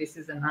feel like this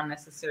is an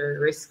unnecessary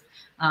risk.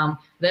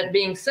 That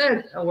being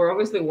said, we're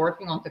obviously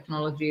working on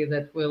technology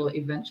that will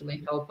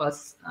eventually help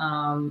us,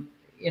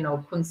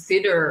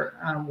 consider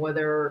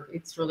whether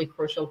it's really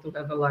crucial to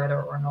have a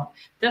LiDAR or not.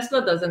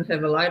 Tesla doesn't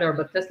have a LiDAR,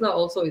 but Tesla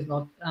also is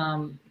not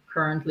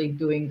currently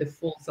doing the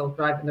full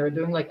self-driving. They're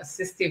doing like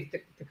assistive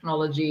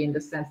technology, in the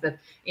sense that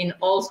in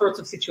all sorts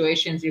of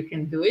situations you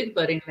can do it,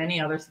 but in many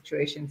other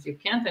situations you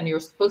can't, and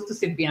you're supposed to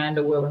sit behind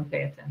the wheel and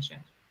pay attention.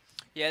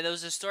 Yeah, there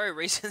was a story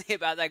recently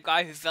about that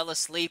guy who fell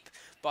asleep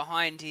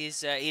behind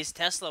his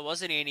Tesla,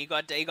 wasn't he? And he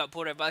got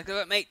pulled over. Like,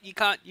 mate, you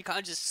can't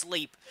just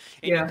sleep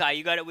in your car.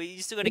 You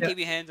still got to keep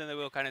your hands on the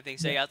wheel, kind of thing.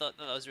 So yeah, I thought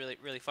that was really,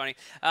 really funny.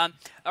 All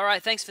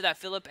right, thanks for that,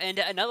 Philip. And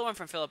another one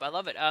from Philip. I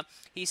love it.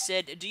 He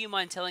said, "Do you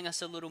mind telling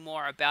us a little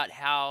more about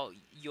how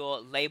your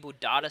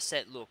labeled data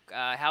set look?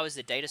 How is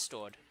the data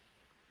stored?"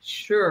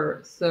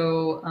 Sure.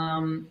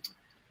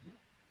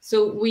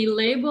 So we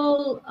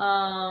label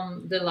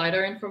the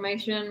LiDAR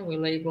information. We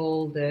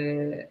label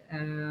the.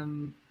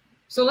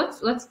 So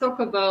let's talk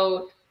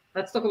about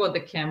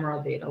the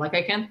camera data. Like,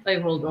 I can't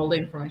label all the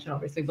information,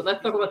 obviously, but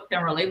let's talk about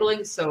camera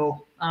labeling.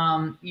 So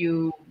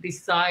you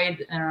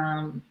decide.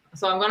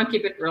 So I'm going to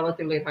keep it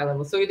relatively high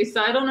level. So you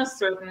decide on a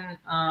certain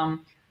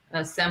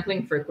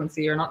sampling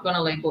frequency. You're not going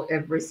to label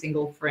every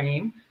single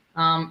frame.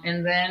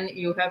 And then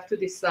you have to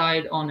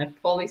decide on a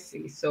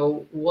policy.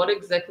 So what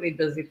exactly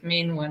does it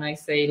mean when I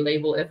say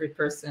label every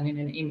person in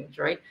an image,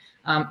 right?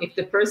 If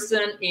the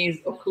person is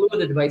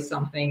occluded by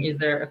something, is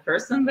there a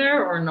person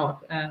there or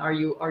not? Are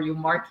you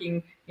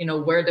marking,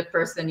 where the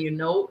person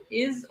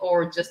is,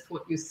 or just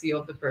what you see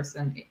of the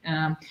person.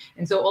 And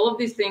so all of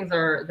these things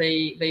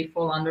they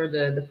fall under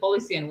the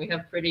policy, and we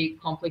have pretty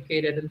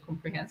complicated and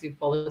comprehensive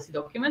policy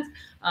documents.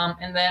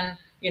 And then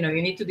you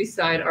need to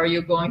decide, are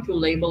you going to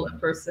label a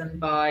person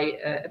by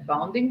a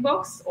bounding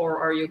box, or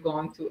are you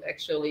going to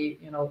actually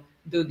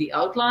do the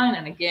outline?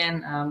 And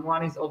again,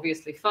 one is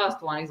obviously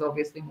fast, one is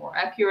obviously more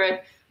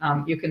accurate.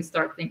 You can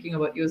start thinking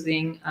about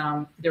using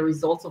the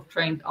results of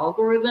trained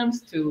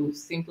algorithms to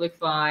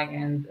simplify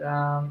and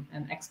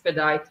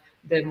expedite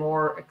the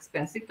more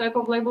expensive type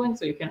of labeling,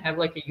 so you can have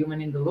like a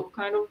human in the loop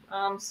kind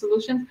of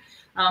solution.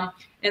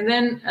 And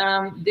then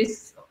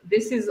this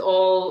is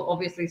all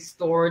obviously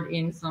stored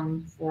in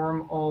some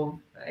form of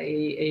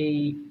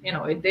a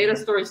data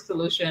storage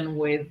solution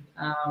with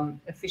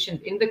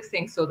efficient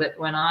indexing, so that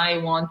when I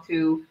want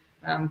to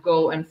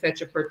go and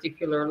fetch a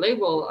particular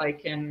label, I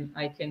can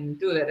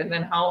do that. And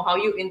then how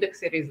you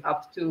index it is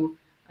up to,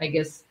 I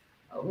guess,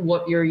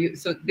 what you're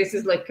so this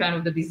is like kind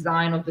of the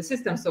design of the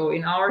system. So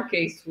in our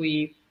case,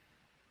 we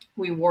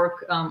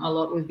work a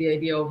lot with the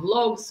idea of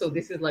logs. So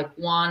this is like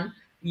one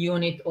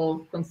unit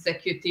of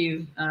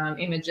consecutive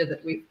images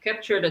that we've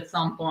captured at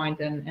some point,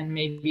 and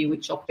maybe we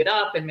chop it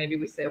up, and maybe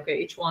we say, okay,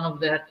 each one of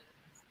that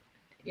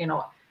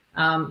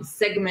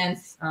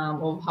segments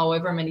of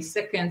however many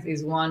seconds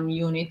is one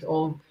unit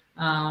of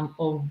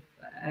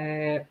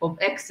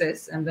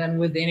access, and then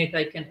within it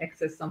I can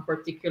access some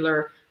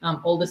particular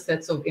all the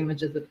sets of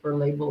images that were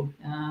labeled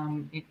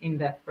in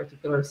that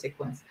particular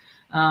sequence.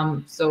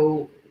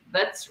 So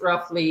that's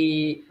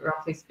roughly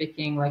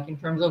speaking, like in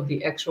terms of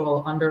the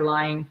actual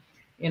underlying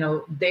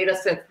data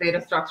sets, data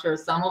structure.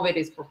 Some of it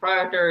is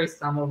proprietary,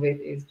 some of it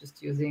is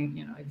just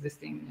using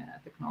existing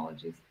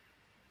technologies.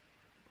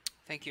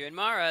 Thank you,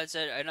 Inmar. It's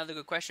another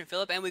good question,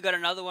 Philip. And we got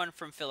another one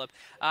from Philip.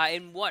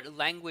 In what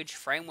language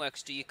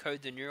frameworks do you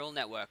code the neural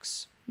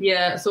networks?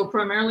 Yeah, so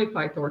primarily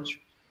PyTorch.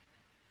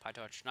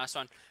 PyTorch, nice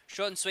one.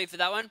 Short and sweet for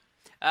that one.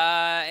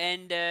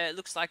 And it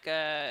looks like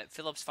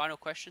Philip's final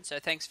question. So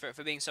thanks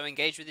for being so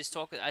engaged with this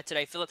talk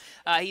today, Philip.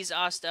 He's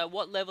asked,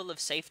 what level of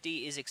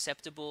safety is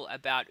acceptable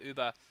about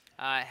Uber?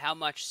 How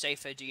much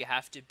safer do you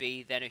have to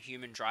be than a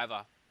human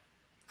driver?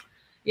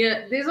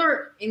 Yeah, these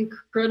are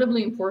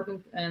incredibly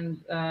important and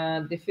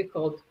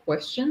difficult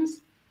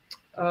questions.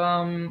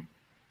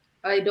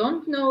 I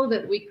don't know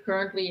that we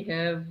currently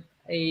have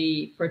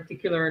a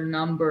particular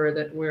number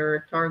that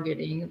we're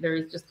targeting. There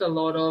is just a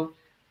lot of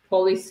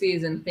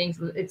policies and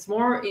things. It's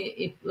more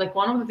like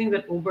one of the things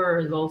that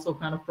Uber has also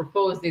kind of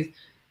proposed is,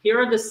 here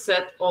are the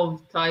set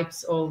of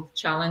types of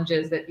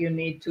challenges that you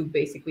need to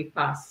basically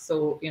pass.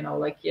 So,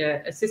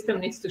 a system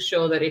needs to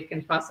show that it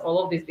can pass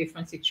all of these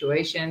different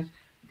situations,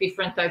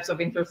 different types of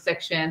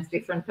intersections,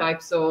 different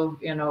types of,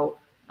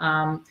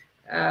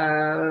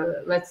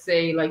 let's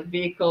say like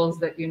vehicles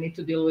that you need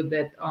to deal with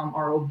that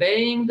are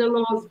obeying the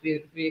laws,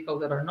 vehicles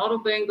that are not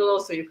obeying the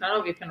laws. So you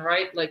can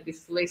write like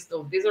this list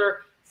of, these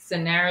are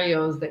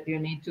scenarios that you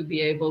need to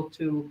be able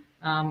to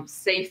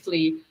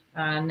safely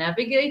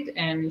navigate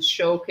and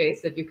showcase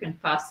that you can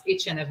pass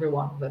each and every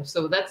one of them.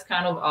 So that's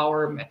kind of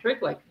our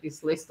metric, like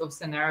this list of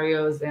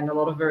scenarios and a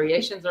lot of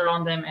variations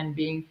around them, and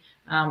being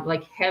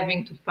like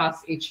having to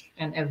pass each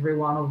and every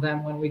one of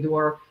them when we do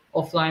our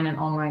offline and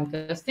online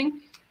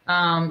testing.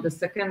 The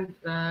second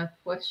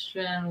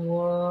question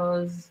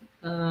was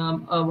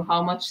of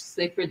how much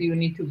safer do you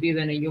need to be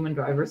than a human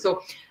driver?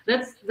 So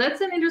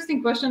that's an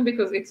interesting question,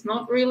 because it's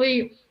not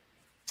really,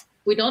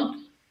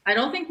 I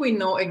don't think we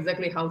know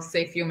exactly how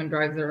safe human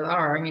drivers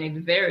are. I mean,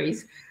 it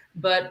varies.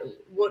 But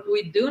what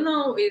we do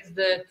know is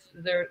that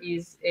there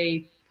is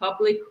a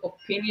public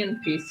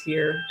opinion piece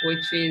here,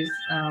 which is,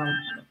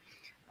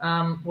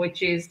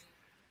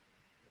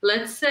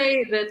 let's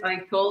say that I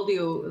told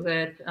you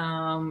that,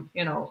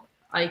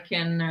 I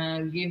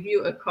can give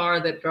you a car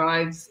that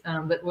drives,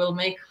 that will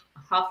make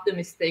half the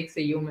mistakes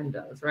a human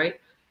does, right?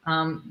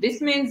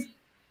 This means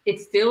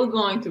it's still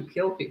going to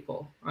kill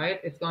people, right?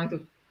 It's going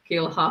to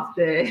kill half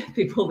the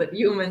people that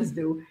humans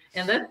do.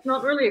 And that's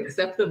not really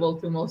acceptable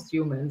to most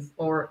humans,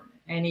 or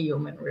any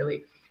human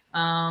really.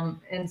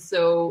 And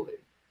so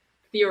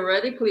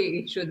theoretically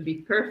it should be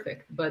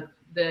perfect, but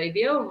the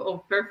idea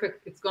of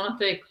perfect, it's going to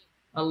take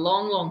a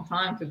long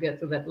time to get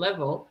to that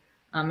level.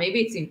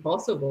 Maybe it's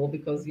impossible,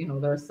 because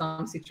there are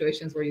some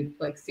situations where you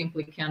like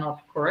simply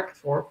cannot correct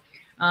for.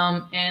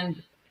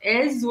 And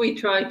as we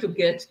try to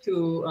get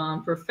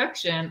to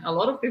perfection, a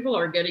lot of people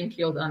are getting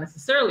killed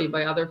unnecessarily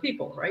by other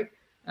people, right?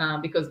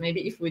 Because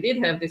maybe if we did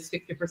have this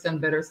 50%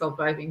 better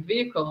self-driving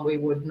vehicle, we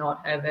would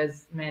not have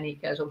as many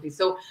casualties.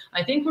 So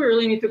I think we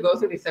really need to go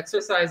through this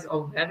exercise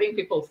of having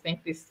people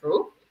think this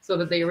through, so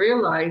that they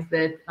realize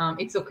that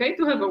it's okay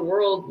to have a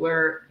world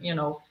where,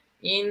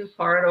 in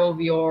part of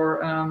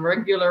your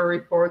regular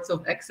reports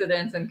of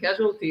accidents and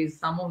casualties,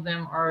 some of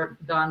them are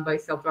done by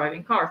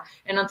self-driving cars.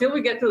 And until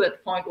we get to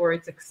that point where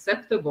it's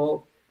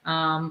acceptable,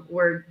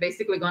 we're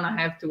basically going to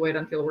have to wait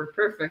until we're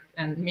perfect.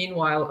 And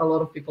meanwhile, a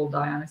lot of people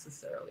die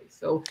unnecessarily.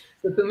 So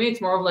to me,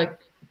 it's more of like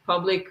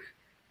public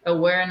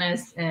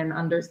awareness and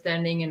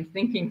understanding and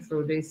thinking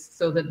through this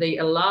so that they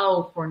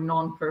allow for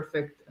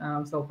non-perfect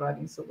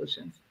self-driving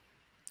solutions.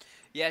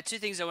 Yeah, two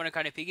things I want to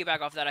kind of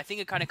piggyback off that. I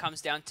think it kind of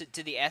comes down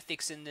to the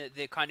ethics and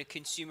the kind of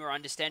consumer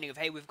understanding of,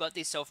 hey, we've got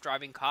these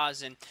self-driving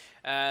cars, and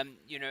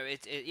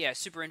yeah,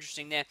 super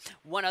interesting there.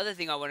 One other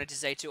thing I wanted to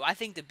say too, I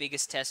think the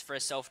biggest test for a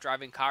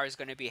self-driving car is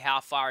going to be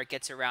how far it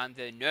gets around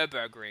the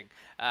Nürburgring.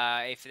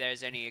 If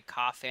there's any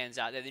car fans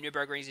out there, the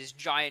Nürburgring is this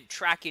giant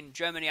track in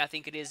Germany, I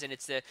think it is, and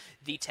it's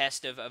the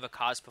test of a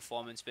car's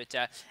performance. But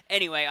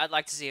anyway, I'd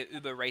like to see an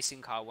Uber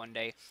racing car one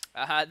day.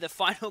 The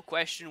final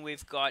question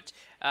we've got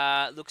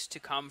looks to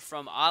come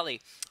from Ali.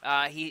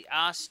 He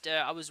asked,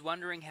 I was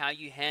wondering how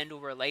you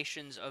handle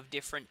relations of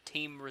different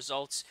team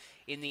results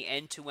in the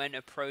end-to-end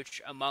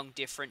approach among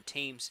different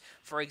teams.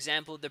 For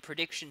example, the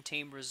prediction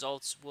team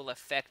results will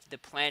affect the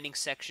planning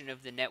section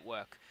of the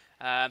network.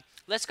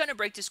 Let's kind of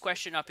break this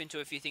question up into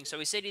a few things. So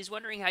he said he's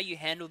wondering how you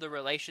handle the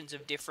relations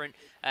of different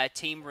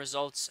team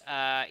results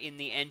in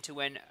the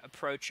end-to-end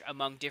approach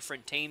among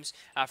different teams.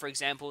 For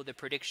example, the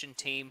prediction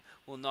team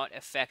will not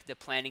affect the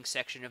planning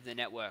section of the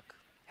network.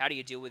 How do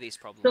you deal with these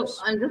problems?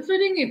 So I'm just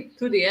reading it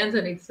to the end,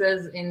 and it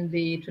says in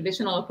the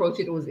traditional approach,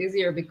 it was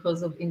easier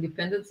because of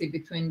independency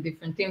between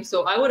different teams.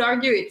 So I would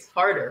argue it's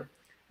harder.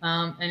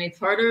 And it's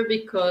harder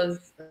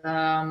because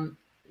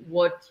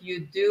what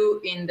you do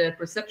in the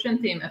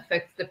perception team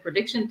affects the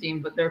prediction team,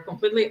 but they're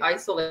completely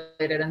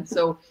isolated. And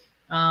so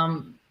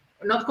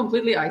not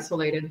completely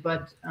isolated,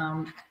 but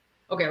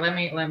okay, let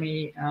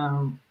me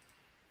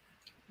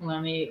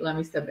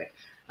step back.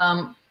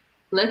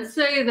 Let's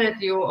say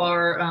that you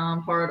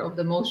are part of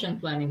the motion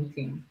planning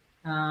team,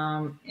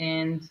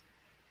 and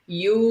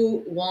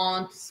you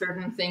want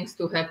certain things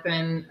to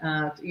happen.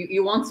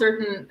 You want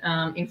certain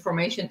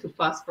information to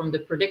pass from the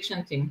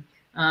prediction team.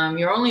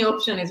 Your only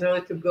option is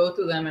really to go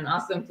to them and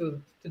ask them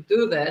to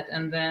do that,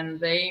 and then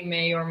they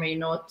may or may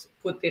not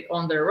put it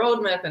on their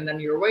roadmap, and then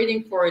you're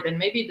waiting for it, and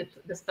maybe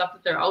the stuff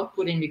that they're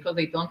outputting, because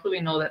they don't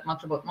really know that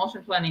much about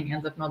motion planning,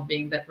 ends up not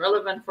being that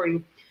relevant for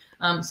you.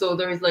 So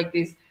there is like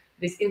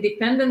this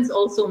independence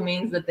also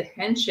means that the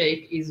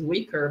handshake is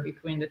weaker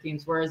between the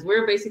teams, whereas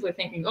we're basically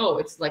thinking, oh,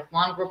 it's like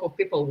one group of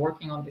people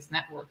working on this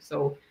network.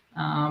 So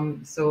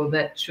so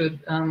that should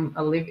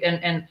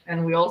alleviate,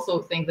 and we also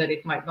think that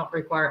it might not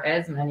require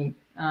as many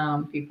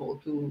people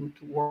to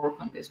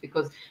work on this,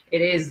 because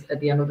it is,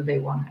 at the end of the day,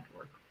 one